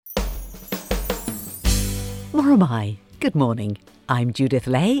Or am I? Good morning. I'm Judith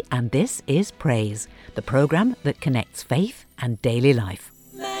Lay and this is Praise, the programme that connects faith and daily life.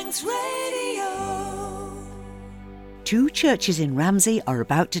 Manx Radio. Two churches in Ramsey are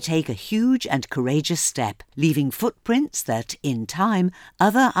about to take a huge and courageous step, leaving footprints that, in time,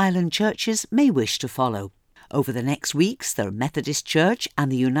 other island churches may wish to follow. Over the next weeks, the Methodist Church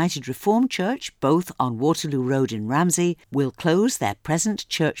and the United Reformed Church, both on Waterloo Road in Ramsey, will close their present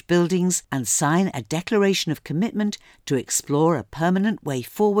church buildings and sign a declaration of commitment to explore a permanent way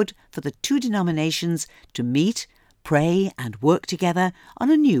forward for the two denominations to meet, pray and work together on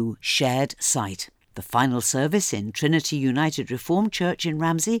a new shared site. The final service in Trinity United Reformed Church in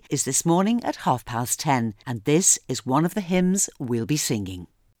Ramsey is this morning at 10:30, and this is one of the hymns we'll be singing.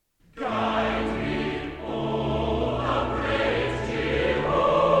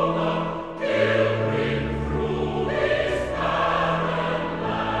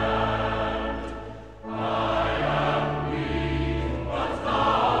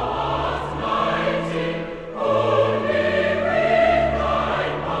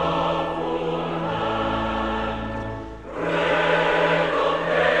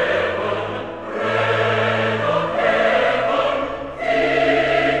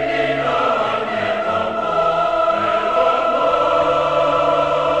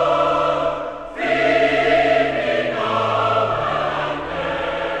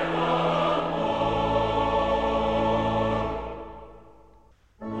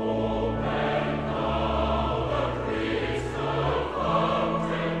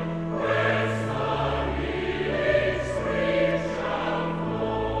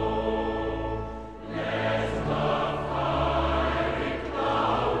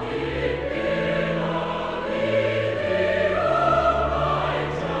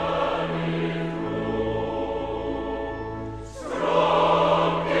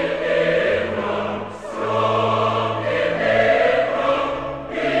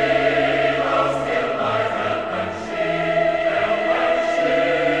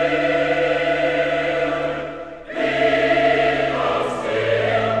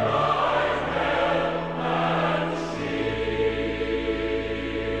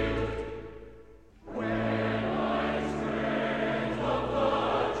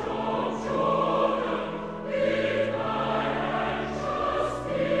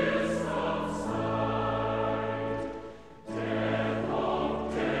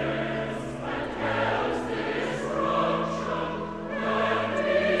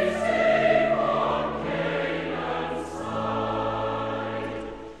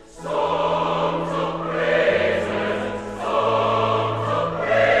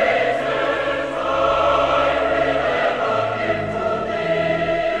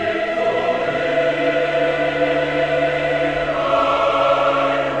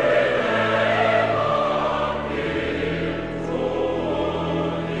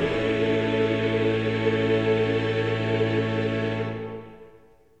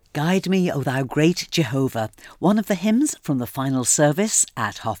 Guide me, O thou great Jehovah, one of the hymns from the final service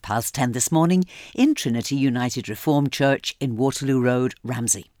at 10:30 this morning in Trinity United Reformed Church in Waterloo Road,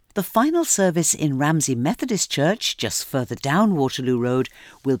 Ramsey. The final service in Ramsey Methodist Church, just further down Waterloo Road,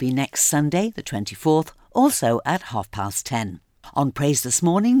 will be next Sunday, the 24th, also at 10:30. On Praise this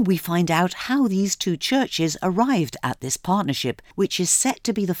morning, we find out how these two churches arrived at this partnership, which is set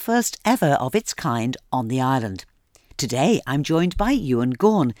to be the first ever of its kind on the island. Today, I'm joined by Ewan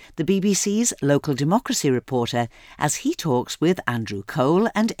Gorn, the BBC's local democracy reporter, as he talks with Andrew Cole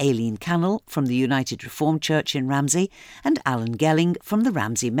and Aileen Cannell from the United Reformed Church in Ramsey and Alan Gelling from the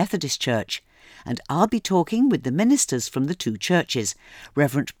Ramsey Methodist Church. And I'll be talking with the ministers from the two churches,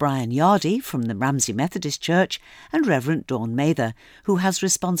 Reverend Brian Yardy from the Ramsey Methodist Church and Reverend Dawn Mather, who has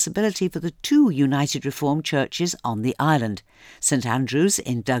responsibility for the two United Reformed churches on the island, St Andrew's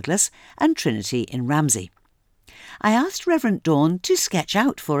in Douglas and Trinity in Ramsey. I asked Reverend Dawn to sketch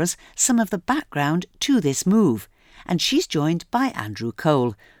out for us some of the background to this move, and she's joined by Andrew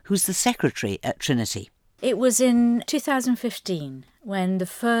Cole, who's the secretary at Trinity. It was in 2015 when the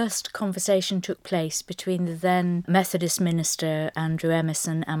first conversation took place between the then Methodist minister Andrew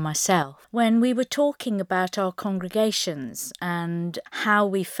Emerson and myself, when we were talking about our congregations and how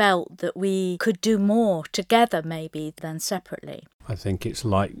we felt that we could do more together maybe than separately. I think it's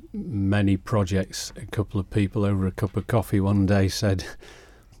like many projects. A couple of people over a cup of coffee one day said,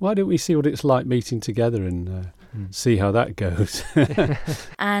 why don't we see what it's like meeting together and see how that goes.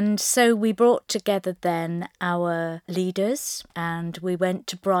 And so we brought together then our leaders and we went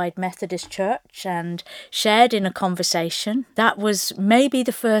to Bride Methodist Church and shared in a conversation. That was maybe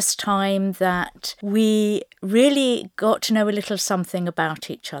the first time that we really got to know a little something about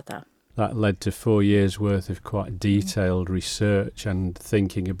each other. That led to 4 years' worth of quite detailed research and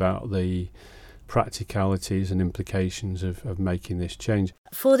thinking about the practicalities and implications of making this change.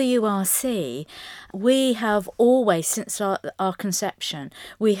 For the URC, we have always, since our conception,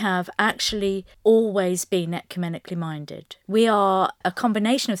 we have actually always been ecumenically minded. We are a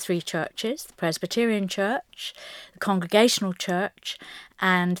combination of three churches: the Presbyterian Church, the Congregational Church,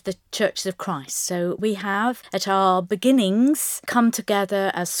 and the Churches of Christ. So we have, at our beginnings, come together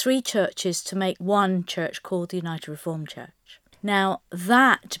as three churches to make one church called the United Reformed Church. Now,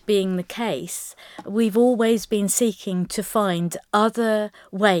 that being the case, we've always been seeking to find other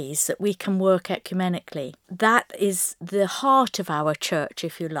ways that we can work ecumenically. That is the heart of our church,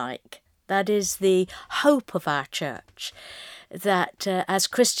 if you like. That is the hope of our church, that as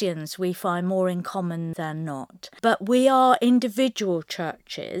Christians we find more in common than not. But we are individual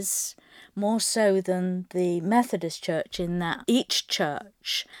churches, more so than the Methodist Church, in that each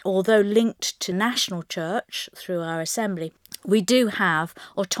church, although linked to national church through our assembly, we do have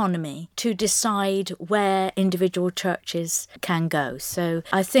autonomy to decide where individual churches can go. So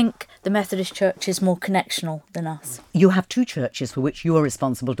I think the Methodist Church is more connectional than us. You have two churches for which you are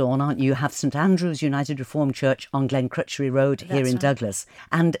responsible, Dawn, aren't you? You have St Andrew's United Reformed Church on Glen Crutchery Road here in Douglas.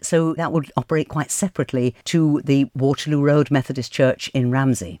 And so that would operate quite separately to the Waterloo Road Methodist Church in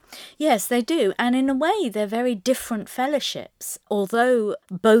Ramsey. Yes, they do. And in a way, they're very different fellowships. Although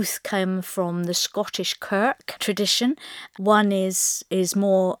both come from the Scottish Kirk tradition, one is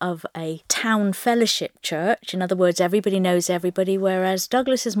more of a town fellowship church. In other words, everybody knows everybody, whereas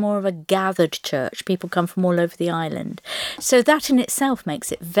Douglas is more of a gathered church. People come from all over the island. So that in itself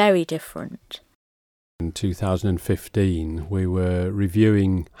makes it very different. In 2015, we were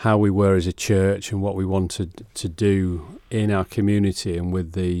reviewing how we were as a church and what we wanted to do in our community and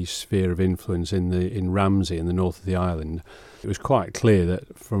with the sphere of influence in Ramsey, in the north of the island. It was quite clear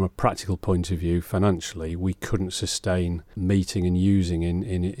that from a practical point of view, financially, we couldn't sustain meeting and using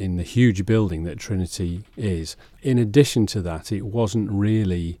in the huge building that Trinity is. In addition to that, it wasn't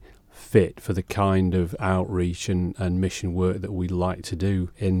really fit for the kind of outreach and mission work that we'd like to do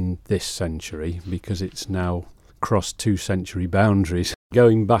in this century, because it's now crossed 2-century boundaries.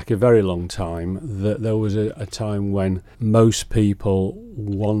 Going back a very long time, that there was a time when most people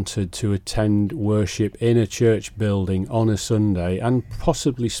wanted to attend worship in a church building on a Sunday and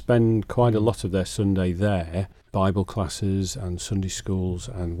possibly spend quite a lot of their Sunday there. Bible classes and Sunday schools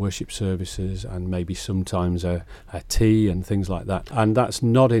and worship services and maybe sometimes a tea and things like that. And that's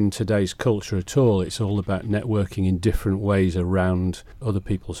not in today's culture at all. It's all about networking in different ways around other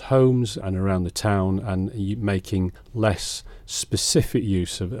people's homes and around the town, and making less specific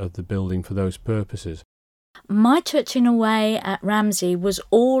use of the building for those purposes. My church, in a way, at Ramsey was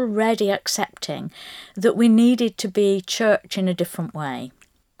already accepting that we needed to be church in a different way.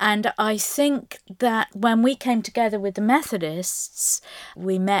 And I think that when we came together with the Methodists,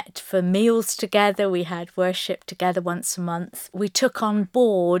 we met for meals together, we had worship together once a month. We took on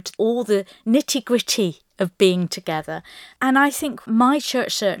board all the nitty-gritty of being together. And I think my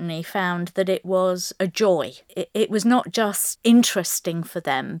church certainly found that it was a joy. It was not just interesting for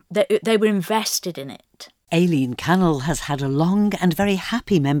them, they were invested in it. Aileen Cannell has had a long and very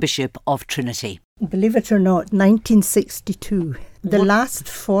happy membership of Trinity. Believe it or not, 1962. The last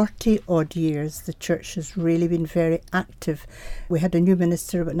 40 odd years, the church has really been very active. We had a new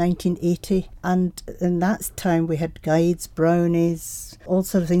minister about 1980, and in that time we had guides, brownies, all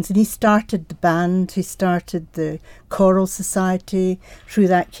sorts of things. And he started the band, he started the choral society. Through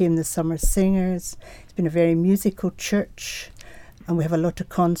that came the summer singers. It's been a very musical church, and we have a lot of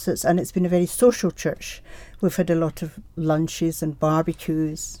concerts, and it's been a very social church. We've had a lot of lunches and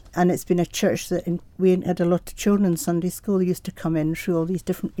barbecues, and it's been a church that we had a lot of children in Sunday school who used to come in through all these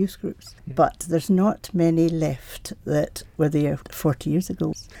different youth groups. But there's not many left that were there 40 years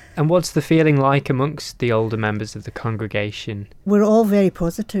ago. And what's the feeling like amongst the older members of the congregation? We're all very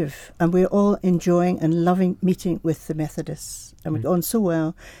positive, and we're all enjoying and loving meeting with the Methodists. And we're on so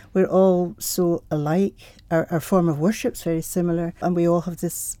well. We're all so alike. Our form of worship's very similar, and we all have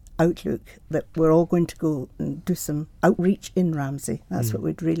this outlook that we're all going to go and do some outreach in Ramsey. That's what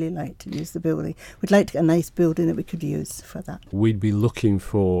we'd really like to use the building. We'd like to get a nice building that we could use for that. We'd be looking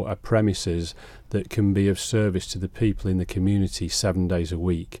for a premises that can be of service to the people in the community 7 days a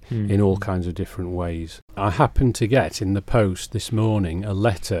week in all kinds of different ways. I happened to get in the post this morning a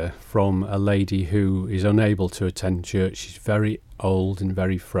letter from a lady who is unable to attend church. She's very old and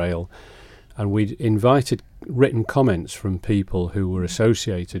very frail. And we'd invited written comments from people who were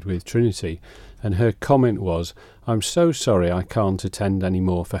associated with Trinity. And her comment was, "I'm so sorry I can't attend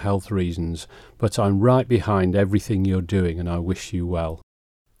anymore for health reasons, but I'm right behind everything you're doing and I wish you well."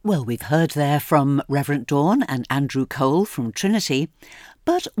 Well, we've heard there from Reverend Dawn and Andrew Cole from Trinity.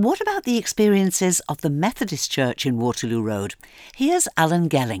 But what about the experiences of the Methodist Church in Waterloo Road? Here's Alan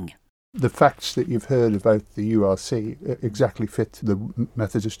Gelling. The facts that you've heard about the URC exactly fit the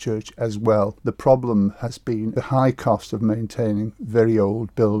Methodist Church as well. The problem has been the high cost of maintaining very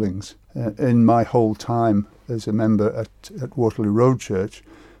old buildings. In my whole time as a member at Waterloo Road Church,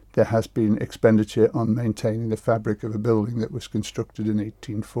 there has been expenditure on maintaining the fabric of a building that was constructed in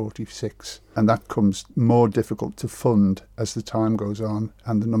 1846. And that comes more difficult to fund as the time goes on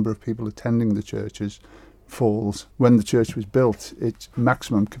and the number of people attending the churches falls. When the church was built, its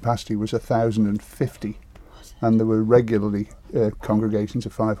maximum capacity was 1,050, and there were regularly congregations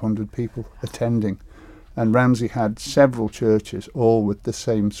of 500 people attending. And Ramsey had several churches, all with the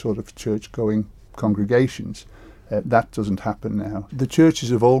same sort of church-going congregations. That doesn't happen now. The churches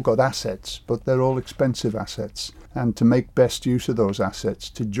have all got assets, but they're all expensive assets. And to make best use of those assets,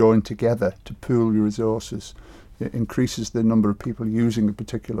 to join together, to pool your resources, it increases the number of people using a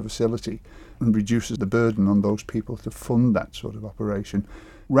particular facility and reduces the burden on those people to fund that sort of operation.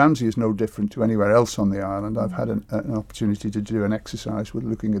 Ramsey is no different to anywhere else on the island. I've had an opportunity to do an exercise with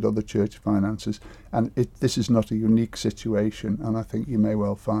looking at other church finances, and this is not a unique situation, and I think you may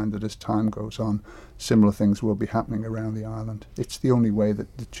well find that as time goes on, similar things will be happening around the island. It's the only way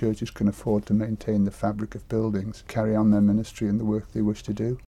that the churches can afford to maintain the fabric of buildings, carry on their ministry and the work they wish to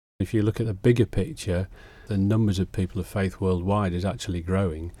do. If you look at the bigger picture, the numbers of people of faith worldwide is actually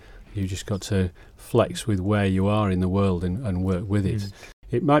growing. You've just got to flex with where you are in the world and work with it.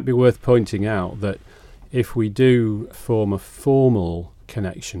 It might be worth pointing out that if we do form a formal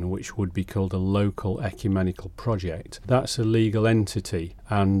connection, which would be called a local ecumenical project, that's a legal entity,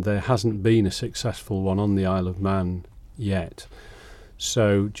 and there hasn't been a successful one on the Isle of Man yet.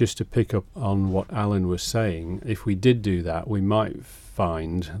 So just to pick up on what Alan was saying, if we did do that, we might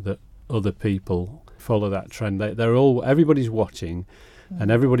find that other people follow that trend. Everybody's watching. And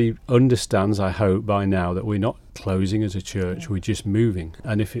everybody understands, I hope, by now that we're not closing as a church, we're just moving.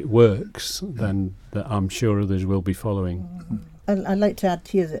 And if it works, then I'm sure others will be following. I'd like to add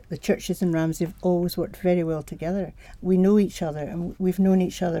here that the churches in Ramsey have always worked very well together. We know each other, and we've known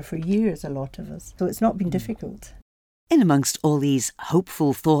each other for years, a lot of us. So it's not been difficult. In amongst all these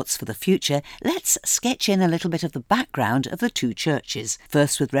hopeful thoughts for the future, let's sketch in a little bit of the background of the two churches.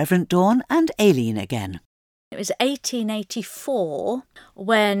 First with Reverend Dawn and Aileen again. It was 1884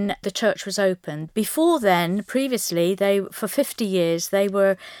 when the church was opened. Before then, previously, for 50 years, they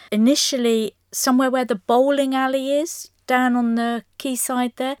were initially somewhere where the bowling alley is, down on the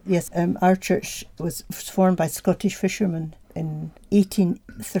quayside there. Yes, our church was formed by Scottish fishermen in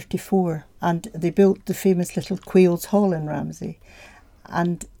 1834, and they built the famous little Quails Hall in Ramsey.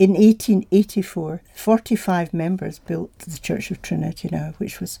 And in 1884, 45 members built the Church of Trinity now,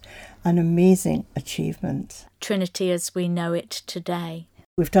 which was an amazing achievement. Trinity as we know it today.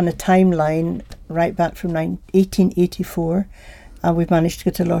 We've done a timeline right back from 1884, and we've managed to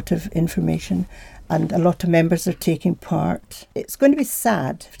get a lot of information, and a lot of members are taking part. It's going to be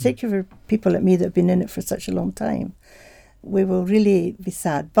sad, particularly for people like me that have been in it for such a long time. We will really be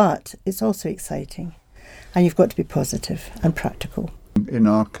sad, but it's also exciting. And you've got to be positive and practical. In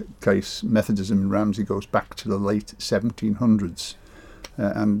our case, Methodism in Ramsey goes back to the late 1700s,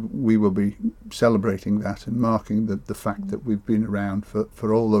 and we will be celebrating that and marking the fact that we've been around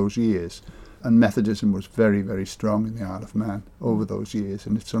for all those years. And Methodism was very, very strong in the Isle of Man over those years,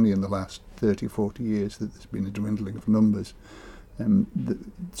 and it's only in the last 30, 40 years that there's been a dwindling of numbers.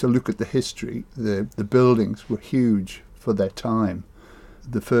 To look at the history, the buildings were huge for their time.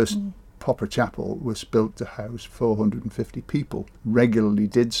 The first proper chapel was built to house 450 people, regularly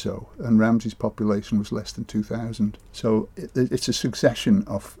did so, and Ramsey's population was less than 2,000. So it's a succession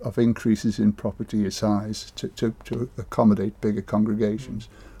of increases in property size to accommodate bigger congregations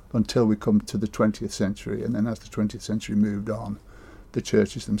until we come to the 20th century, and then as the 20th century moved on, the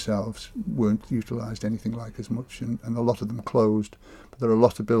churches themselves weren't utilised anything like as much, and a lot of them closed. But there are a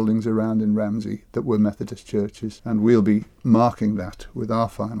lot of buildings around in Ramsey that were Methodist churches, and we'll be marking that with our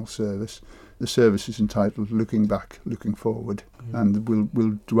final service. The service is entitled Looking Back, Looking Forward, and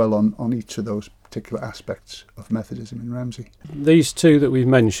we'll dwell on each of those particular aspects of Methodism in Ramsey. These two that we've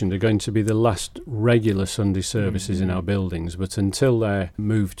mentioned are going to be the last regular Sunday services in our buildings, but until they're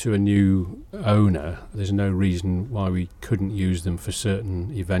moved to a new owner, there's no reason why we couldn't use them for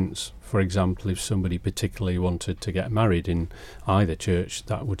certain events. For example, if somebody particularly wanted to get married in either church,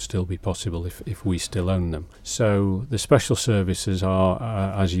 that would still be possible if we still own them. So the special services are,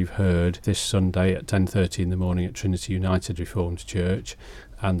 as you've heard, this Sunday at 10:30 in the morning at Trinity United Reformed Church,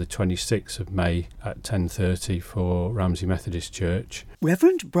 and the 26th of May at 10:30 for Ramsey Methodist Church.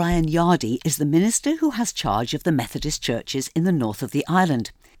 Reverend Brian Yardy is the minister who has charge of the Methodist churches in the north of the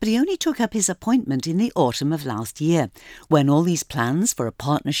island. But he only took up his appointment in the autumn of last year, when all these plans for a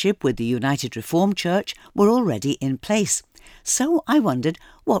partnership with the United Reformed Church were already in place. So I wondered,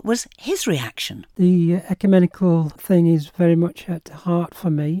 what was his reaction? The ecumenical thing is very much at heart for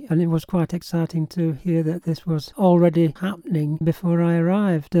me, and it was quite exciting to hear that this was already happening before I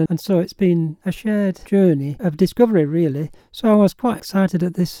arrived. And so it's been a shared journey of discovery, really. So I was quite excited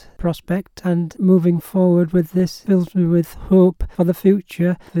at this prospect, and moving forward with this fills me with hope for the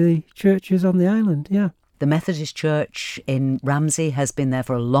future, the churches on the island, yeah. The Methodist Church in Ramsey has been there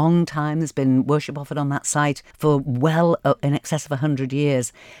for a long time. There's been worship offered on that site for well in excess of 100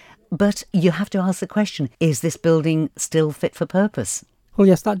 years. But you have to ask the question, is this building still fit for purpose? Well,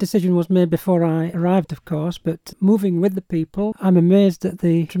 yes, that decision was made before I arrived, of course, but moving with the people, I'm amazed at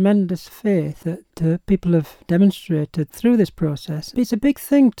the tremendous faith that people have demonstrated through this process. It's a big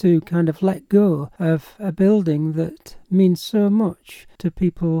thing to kind of let go of a building that means so much to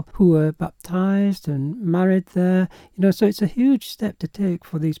people who are baptised and married there. So it's a huge step to take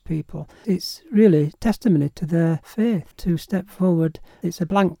for these people. It's really testimony to their faith to step forward. It's a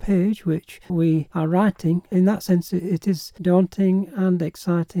blank page which we are writing. In that sense, it is daunting and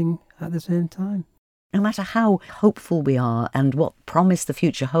exciting at the same time. No matter how hopeful we are and what promise the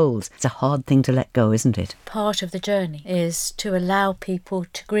future holds, it's a hard thing to let go, isn't it? Part of the journey is to allow people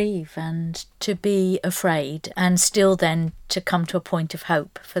to grieve and to be afraid, and still then to come to a point of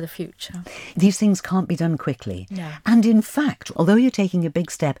hope for the future. These things can't be done quickly. No. And in fact, although you're taking a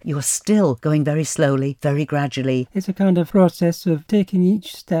big step, you're still going very slowly, very gradually. It's a kind of process of taking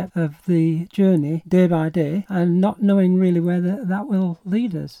each step of the journey day by day and not knowing really where that will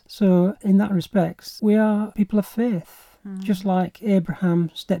lead us. So in that respect, we are people of faith. Just like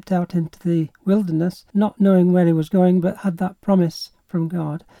Abraham stepped out into the wilderness, not knowing where he was going, but had that promise from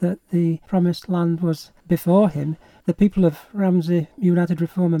God that the promised land was before him. The people of Ramsey United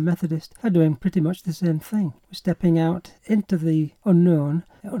Reform and Methodist are doing pretty much the same thing. We're stepping out into the unknown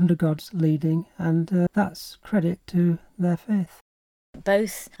under God's leading, and that's credit to their faith.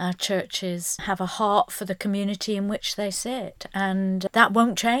 Both our churches have a heart for the community in which they sit, and that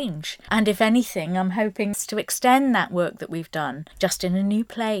won't change. And if anything, I'm hoping to extend that work that we've done, just in a new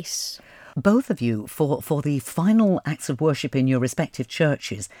place. Both of you, for the final acts of worship in your respective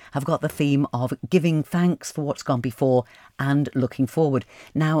churches, have got the theme of giving thanks for what's gone before and looking forward.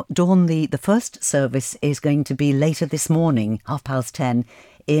 Now, Dawn, the first service is going to be later this morning, 10:30,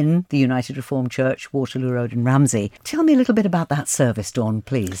 in the United Reformed Church, Waterloo Road in Ramsey. Tell me a little bit about that service, Dawn,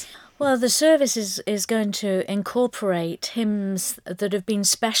 please. Well, the service is going to incorporate hymns that have been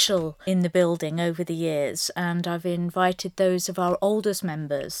special in the building over the years, and I've invited those of our oldest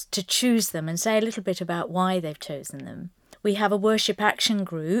members to choose them and say a little bit about why they've chosen them. We have a worship action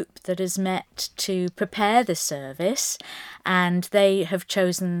group that has met to prepare the service, and they have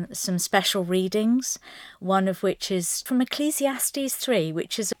chosen some special readings, one of which is from Ecclesiastes 3,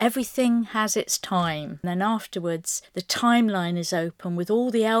 which is everything has its time. And then afterwards, the timeline is open with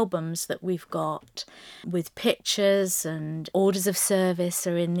all the albums that we've got, with pictures and orders of service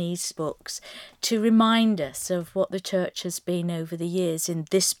are in these books to remind us of what the church has been over the years in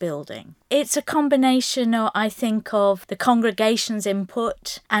this building. It's a combination, I think, of the congregation's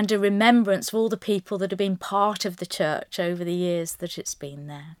input and a remembrance of all the people that have been part of the church over the years that it's been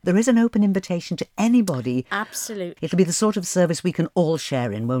there. There is an open invitation to anybody. Absolutely. It'll be the sort of service we can all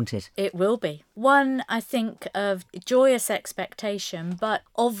share in, won't it? It will be. One, I think, of joyous expectation, but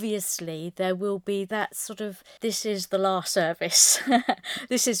obviously there will be that sort of, this is the last service.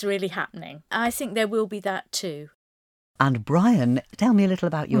 This is really happening. I think there will be that too. And Brian, tell me a little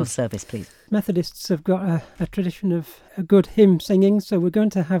about your service, please. Methodists have got a tradition of a good hymn singing, so we're going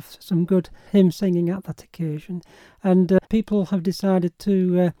to have some good hymn singing at that occasion. And people have decided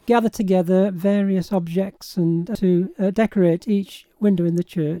to gather together various objects and to decorate each window in the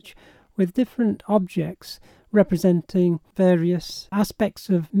church with different objects representing various aspects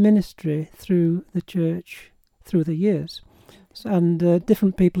of ministry through the church through the years. And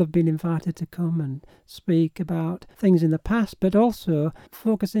different people have been invited to come and speak about things in the past, but also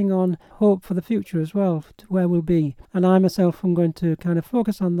focusing on hope for the future as well, to where we'll be. And I myself am going to kind of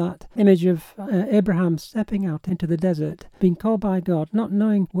focus on that image of Abraham stepping out into the desert, being called by God, not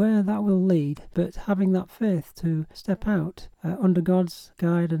knowing where that will lead, but having that faith to step out under God's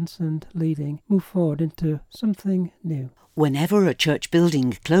guidance and leading, move forward into something new. Whenever a church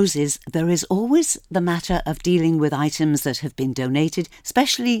building closes, there is always the matter of dealing with items that have been donated,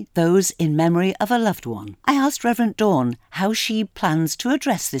 especially those in memory of a loved one. I asked Reverend Dawn how she plans to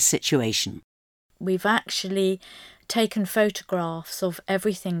address this situation. We've actually taken photographs of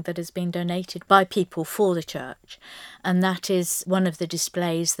everything that has been donated by people for the church, and that is one of the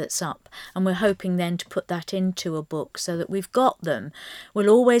displays that's up, and we're hoping then to put that into a book so that we've got them. We'll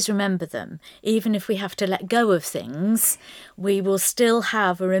always remember them. Even if we have to let go of things, we will still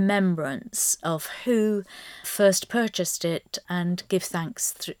have a remembrance of who first purchased it and give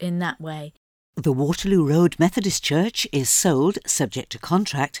thanks in that way. The Waterloo Road Methodist Church is sold subject to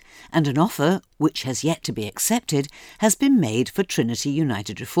contract, and an offer, which has yet to be accepted, has been made for Trinity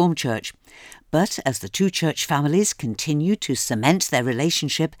United Reformed Church. But as the two church families continue to cement their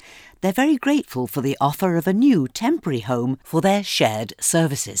relationship, they're very grateful for the offer of a new temporary home for their shared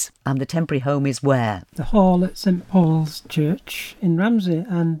services. And the temporary home is where? The hall at St Paul's Church in Ramsey,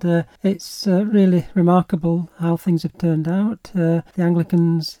 and it's really remarkable how things have turned out. The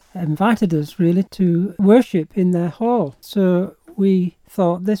Anglicans invited us really to worship in their hall, so we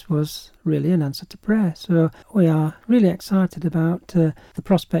thought this was really an answer to prayer. So we are really excited about the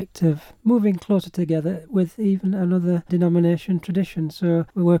prospect of moving closer together with even another denomination tradition. So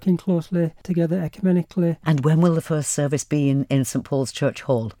we're working closely together ecumenically. And when will the first service be in St Paul's Church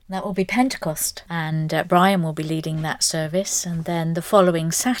Hall? That will be Pentecost, and Brian will be leading that service. And then the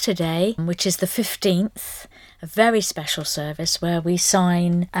following Saturday, which is the 15th, a very special service where we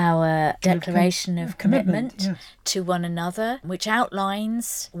sign our declaration of commitment yes, to one another, which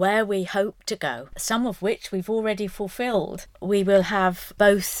outlines where we hope to go, some of which we've already fulfilled. We will have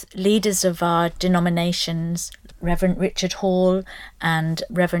both leaders of our denominations, Reverend Richard Hall and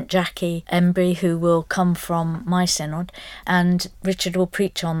Reverend Jackie Embry, who will come from my synod, and Richard will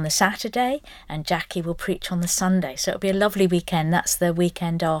preach on the Saturday and Jackie will preach on the Sunday. So it'll be a lovely weekend. That's the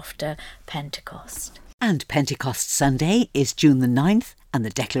weekend after Pentecost. And Pentecost Sunday is June the 9th, and the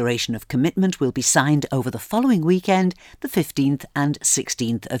Declaration of Commitment will be signed over the following weekend, the 15th and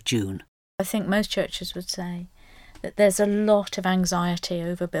 16th of June. I think most churches would say that there's a lot of anxiety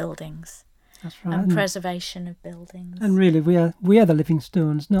over buildings. That's right. And preservation of buildings. And really, we are the living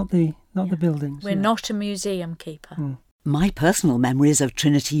stones, not the buildings. We're not a museum keeper. My personal memories of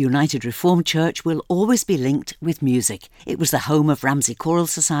Trinity United Reformed Church will always be linked with music. It was the home of Ramsey Choral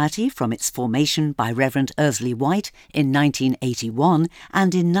Society from its formation by Reverend Ursley White in 1981,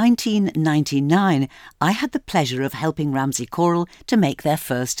 and in 1999 I had the pleasure of helping Ramsey Choral to make their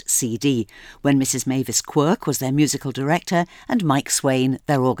first CD, when Mrs Mavis Quirk was their musical director and Mike Swain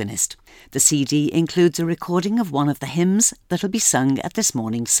their organist. The CD includes a recording of one of the hymns that'll be sung at this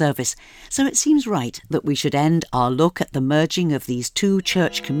morning's service, so it seems right that we should end our look at the merging of these two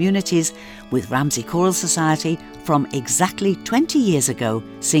church communities with Ramsey Choral Society from exactly 20 years ago,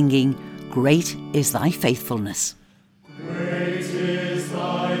 singing "Great is Thy Faithfulness." Great is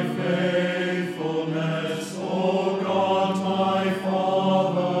Thy faithfulness, O God my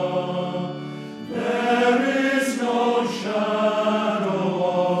Father. There is no shadow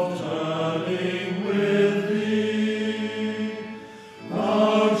of turning with Thee.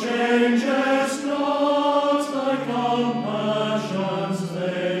 Thou changest not, Thy compassions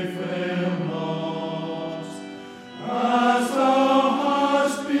they fail not. As Thou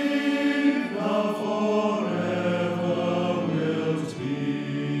hast been, Thou forever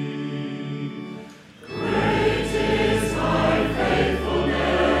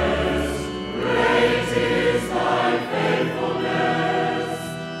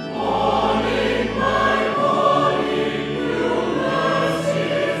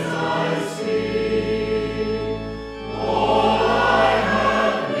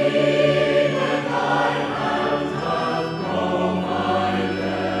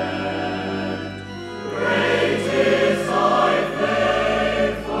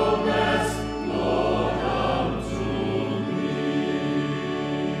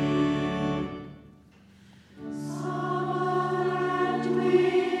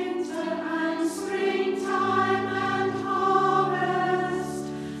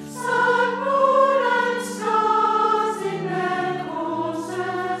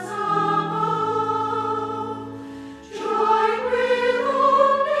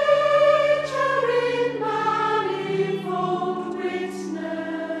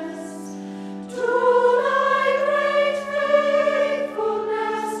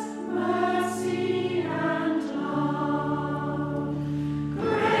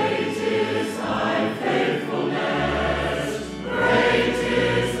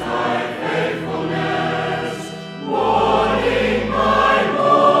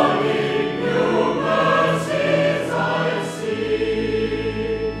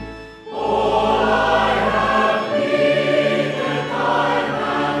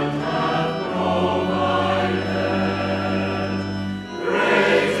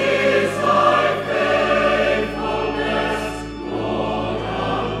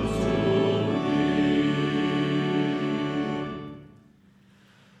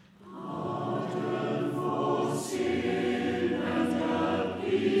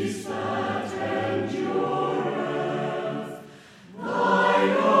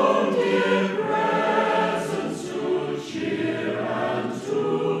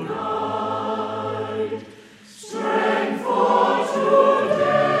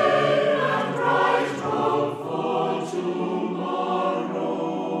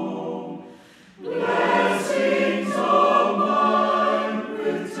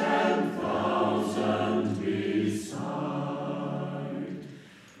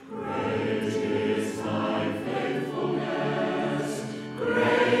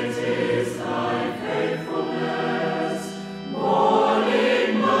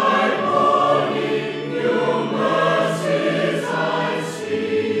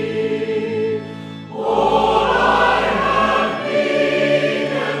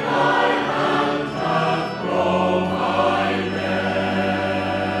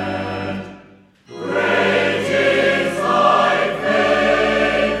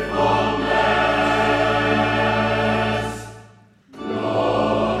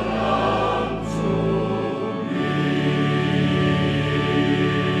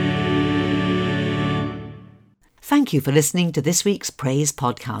Thank you for listening to this week's Praise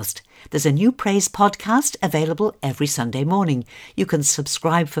Podcast. There's a new Praise Podcast available every Sunday morning. You can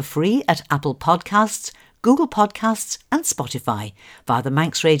subscribe for free at Apple Podcasts, Google Podcasts and Spotify via the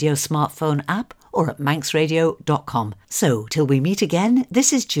Manx Radio smartphone app or at manxradio.com. So, till we meet again,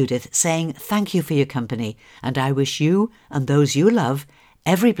 this is Judith saying thank you for your company, and I wish you and those you love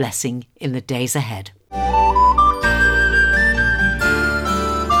every blessing in the days ahead.